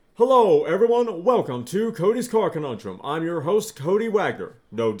Hello, everyone. Welcome to Cody's Car Conundrum. I'm your host, Cody Wagner.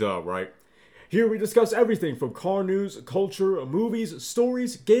 No duh, right? Here we discuss everything from car news, culture, movies,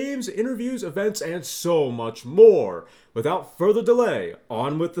 stories, games, interviews, events, and so much more. Without further delay,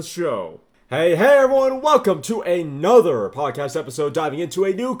 on with the show. Hey, everyone. Welcome to another podcast episode diving into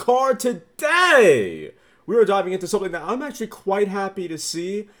a new car today. We are diving into something that I'm actually quite happy to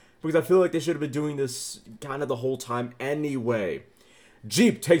see because I feel like they should have been doing this kind of the whole time anyway.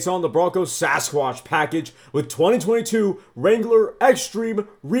 Jeep takes on the Bronco Sasquatch package with 2022 Wrangler Extreme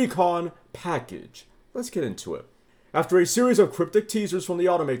Recon package. Let's get into it. After a series of cryptic teasers from the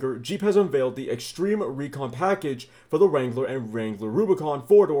automaker, Jeep has unveiled the Extreme Recon package for the Wrangler and Wrangler Rubicon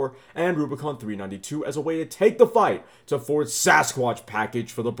 4-door and Rubicon 392 as a way to take the fight to Ford's Sasquatch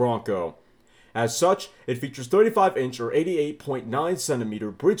package for the Bronco. As such, it features 35-inch or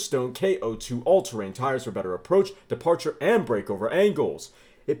 88.9cm Bridgestone KO2 all-terrain tires for better approach, departure, and breakover angles.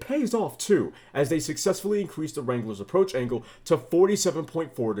 It pays off too, as they successfully increased the Wrangler's approach angle to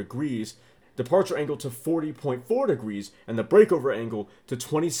 47.4 degrees, departure angle to 40.4 degrees, and the breakover angle to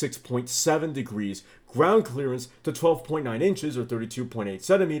 26.7 degrees, ground clearance to 12.9 inches or 32.8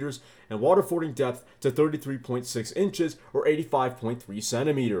 centimeters, and water fording depth to 33.6 inches or 85.3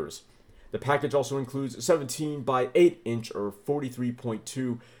 centimeters. The package also includes 17 by 8 inch or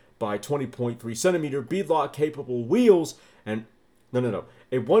 43.2 by 20.3 centimeter beadlock capable wheels and a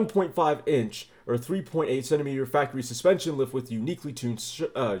 1.5 inch or 3.8 centimeter factory suspension lift with uniquely tuned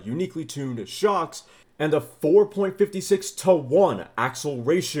shocks and a 4.56 to 1 axle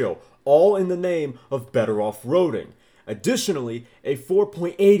ratio, all in the name of better off-roading. Additionally, a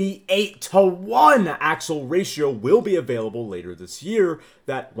 4.88 to 1 axle ratio will be available later this year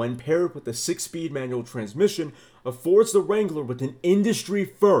that, when paired with the 6-speed manual transmission, affords the Wrangler with an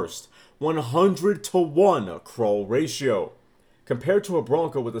industry-first 100 to 1 crawl ratio. Compared to a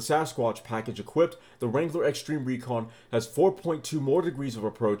Bronco with a Sasquatch package equipped, the Wrangler Extreme Recon has 4.2 more degrees of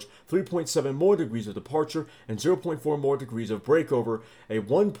approach, 3.7 more degrees of departure, and 0.4 more degrees of breakover, a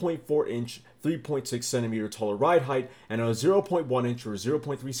 1.4 inch, 3.6 centimeter taller ride height, and a 0.1 inch or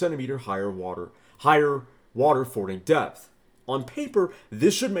 0.3 centimeter higher water fording depth. On paper,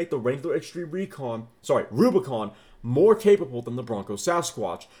 this should make the Wrangler Extreme Rubicon more capable than the Bronco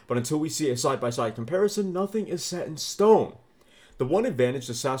Sasquatch, but until we see a side-by-side comparison, nothing is set in stone. The one advantage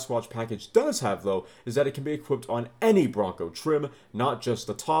the Sasquatch package does have, though, is that it can be equipped on any Bronco trim, not just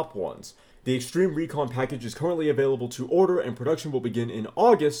the top ones. The Extreme Recon package is currently available to order, and production will begin in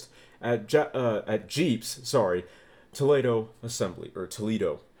August at Jeep's Toledo assembly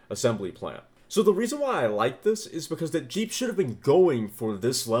plant. So the reason why I like this is because that Jeep should have been going for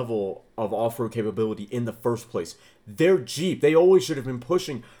this level of off-road capability in the first place. They're Jeep. They always should have been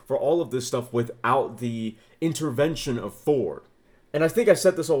pushing for all of this stuff without the intervention of Ford. And I think I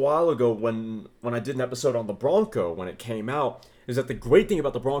said this a while ago when I did an episode on the Bronco when it came out, is that the great thing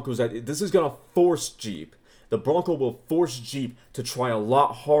about the Bronco is that this is going to force Jeep. The Bronco will force Jeep to try a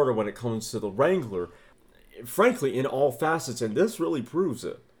lot harder when it comes to the Wrangler, frankly, in all facets, and this really proves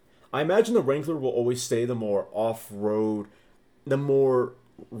it. I imagine the Wrangler will always stay the more off-road, the more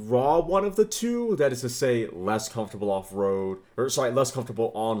raw one of the two, that is to say, less comfortable on-road,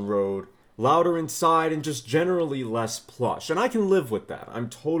 louder inside, and just generally less plush. And I can live with that. I'm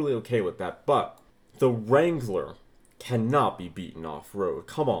totally okay with that. But the Wrangler cannot be beaten off-road.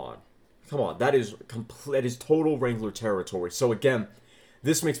 Come on. That is total Wrangler territory. So again,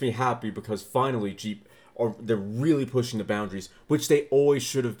 this makes me happy because finally Jeep they're really pushing the boundaries, which they always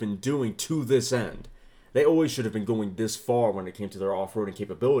should have been doing to this end. They always should have been going this far when it came to their off-roading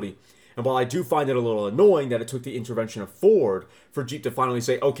capability. And while I do find it a little annoying that it took the intervention of Ford for Jeep to finally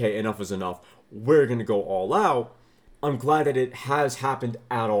say, okay, enough is enough, we're going to go all out, I'm glad that it has happened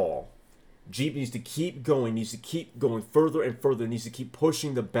at all. Jeep needs to keep going further and further, needs to keep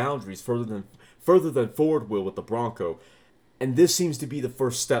pushing the boundaries further than Ford will with the Bronco. And this seems to be the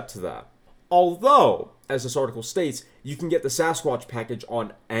first step to that. Although, as this article states, you can get the Sasquatch package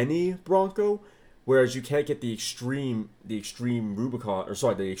on any Bronco, whereas you can't get the Extreme Recon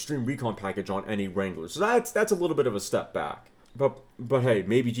package on any Wrangler. So that's a little bit of a step back. But hey,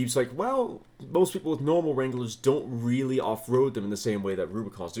 maybe Jeep's like, well, most people with normal Wranglers don't really off-road them in the same way that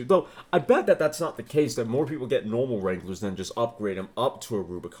Rubicons do. Though, I bet that that's not the case, that more people get normal Wranglers than just upgrade them up to a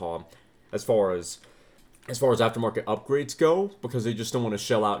Rubicon as far as aftermarket upgrades go, because they just don't want to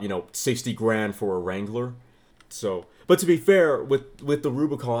shell out, $60,000 for a Wrangler. So, but to be fair, with the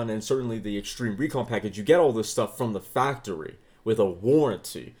Rubicon and certainly the Extreme Recon package, you get all this stuff from the factory with a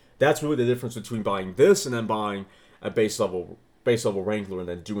warranty. That's really the difference between buying this and then buying a base level Wrangler and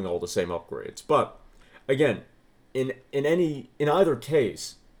then doing all the same upgrades. But again, in either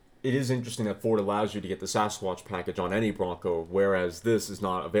case, it is interesting that Ford allows you to get the Sasquatch package on any Bronco, whereas this is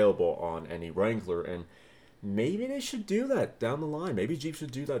not available on any Wrangler. And maybe they should do that down the line. Maybe Jeep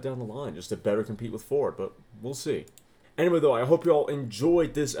should do that down the line just to better compete with Ford, but we'll see. Anyway, though, I hope you all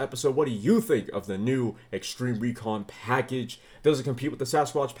enjoyed this episode. What do you think of the new Extreme Recon package? Does it compete with the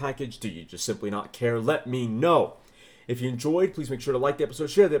Sasquatch package? Do you just simply not care? Let me know. If you enjoyed, please make sure to like the episode,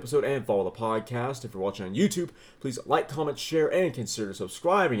 share the episode, and follow the podcast. If you're watching on YouTube, please like, comment, share, and consider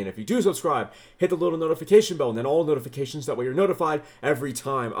subscribing. And if you do subscribe, hit the little notification bell and then all notifications. That way you're notified every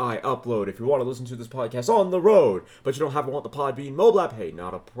time I upload. If you want to listen to this podcast on the road, but you don't want the Podbean mobile app, hey,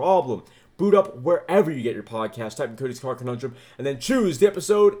 not a problem. Boot up wherever you get your podcast, type in Cody's Car Conundrum, and then choose the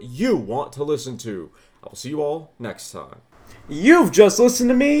episode you want to listen to. I will see you all next time. You've just listened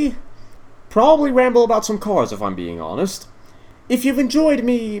to me probably ramble about some cars, if I'm being honest. If you've enjoyed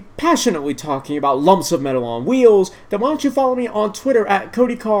me passionately talking about lumps of metal on wheels, then why don't you follow me on Twitter at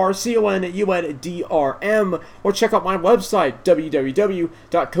CodyCar, CONUNDRM, or check out my website,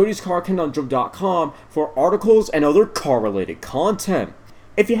 www.codyscarconundrum.com, for articles and other car-related content.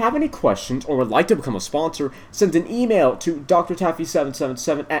 If you have any questions or would like to become a sponsor, send an email to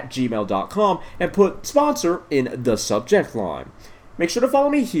drtaffy777@gmail.com and put sponsor in the subject line. Make sure to follow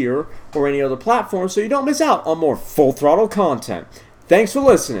me here or any other platform so you don't miss out on more full throttle content. Thanks for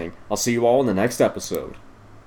listening. I'll see you all in the next episode.